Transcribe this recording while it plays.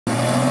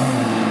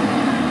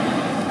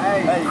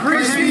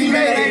Crispy,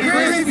 man,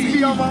 crispy,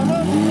 yo,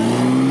 mama.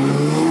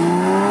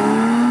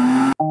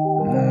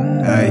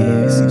 Hey,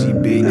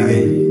 CGB,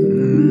 nigga.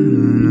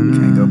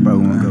 Can't go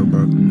broke, won't go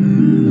broke.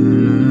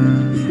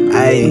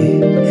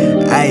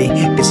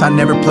 Bitch, I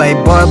never play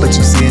ball, but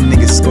you see a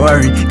nigga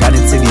scoring. Got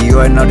into the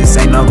yard, no, this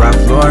ain't no Ralph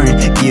Lauren.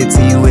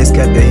 Guillotine Whips,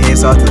 cut the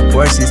heads off the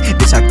Porsches.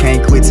 Bitch, I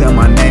can't quit, tell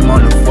my name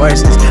on the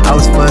forces. I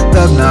was fucked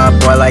up, nah,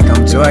 boy, like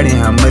I'm Jordan.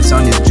 How much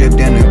on this drip,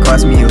 then it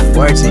cost me a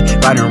fortune.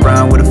 Riding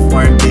around with a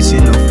foreign bitch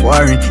in a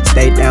foreign.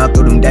 Stayed down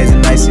through them days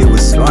and nights, it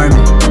was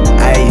storming.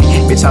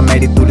 Bitch, I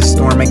made it through the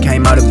storm and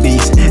came out a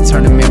beast.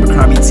 Turned them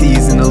Abercrombie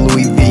tees into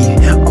Louis V.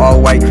 All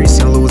white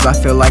Christian Louis, I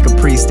feel like a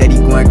priest. Steady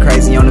going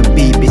crazy on the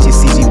beat, bitch,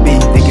 it's CGB.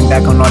 Thinking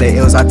back on all the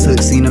L's I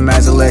took, seen them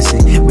as a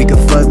lesson. We could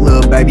fuck,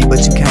 little baby, but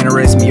you can't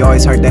arrest me.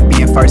 Always heard that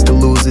being first to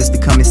lose is to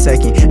come in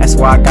second. That's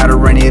why I gotta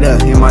run it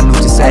up in my new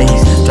Giuseppe.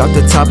 Drop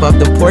the top off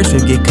the porch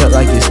and get cut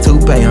like it's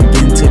toupee. I'm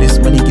getting to this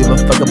money, give a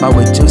fuck about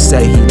what you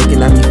say. He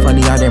looking at me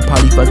funny, I done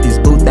probably fuck this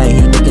boo thing.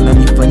 He looking at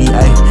me funny,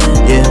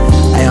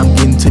 I'm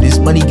getting to this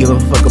money, give a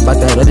fuck about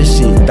that other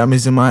shit.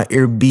 Diamonds in my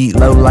ear beat,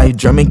 low life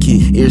drumming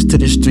kit. Ears to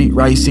the street,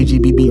 right,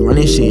 CGB be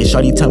running shit.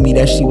 Shawty tell me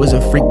that she was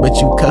a freak, but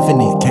you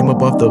cuffing it. Came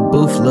up off the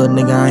booth, little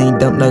nigga, I ain't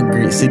dump no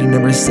grit. City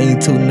never seen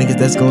two niggas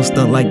that's gon'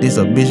 stunt like this.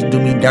 A bitch do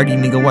me dirty,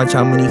 nigga, watch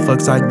how many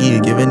fucks I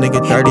give a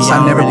nigga 30. Bitch,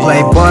 I never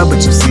play ball,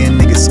 but you see a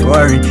nigga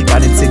scoring.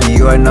 Got into the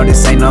yard, no,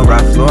 this ain't no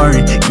Ralph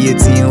Lauren.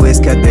 Guillotine Whips,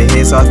 cut the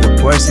heads off the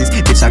Porsches.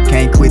 Bitch, I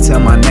can't quit, tell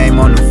my name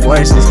on the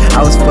forces.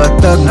 I was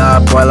fucked up, nah,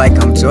 boy, like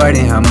I'm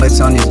Jordan. How much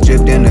on this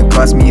drip, then it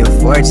cost me a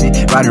fortune.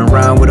 Riding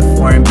around with a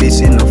foreign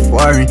bitch in a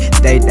foreign.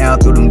 Stayed down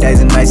through them days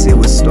and nights, it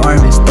was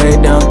storming.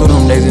 Stayed down through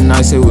them days and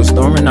nights, it was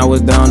storming. I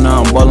was down,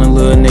 now I'm ballin',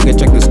 little nigga,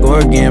 check the score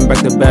again. Back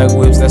to back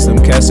whips, that's them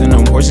cats and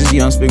them horses. You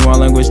don't speak my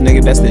language,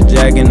 nigga, that's the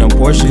Jag and them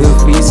Porsches.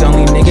 Good feats,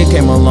 only nigga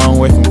came a long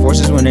way from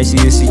forces. When they see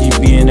a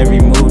CGB in every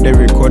move they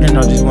recording,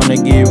 I just wanna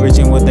get rich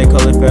and what they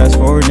call it fast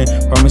forwarding.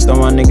 Promised all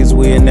my niggas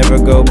we'll never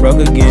go broke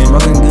again.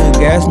 Smoking good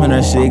gas, man,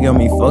 that shit got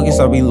me focused.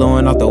 I'll be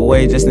lowing off the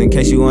way just in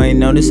case you ain't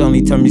noticed.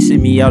 Only time you see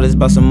me out is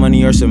about some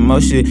money or some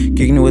more shit.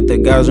 Kicking it with the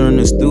guys or in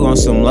the stew on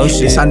some low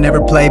shit. Bitch, I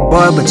never play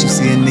ball, but you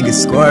see a nigga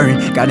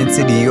scoring. Got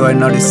into the yard,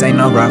 no, this ain't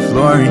no Ralph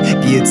Lauren.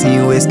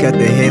 Guillotine Whips, cut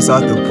the heads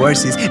off the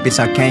Porsches. Bitch,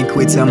 I can't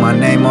quit, tell my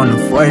name on the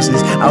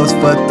forces. I was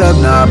fucked up,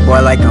 nah,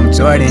 boy, like I'm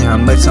Jordan. How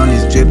much on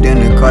this drip, then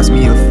it cost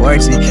me a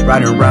fortune.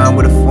 Riding around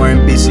with a foreign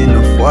bitch in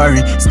a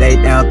foreign.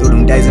 Stayed down through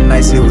them days and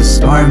nights, it was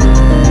storming.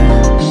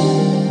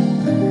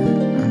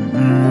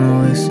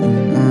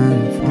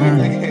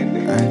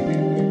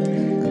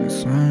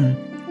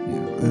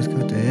 Let's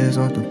cut the heads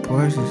off the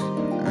Porsches.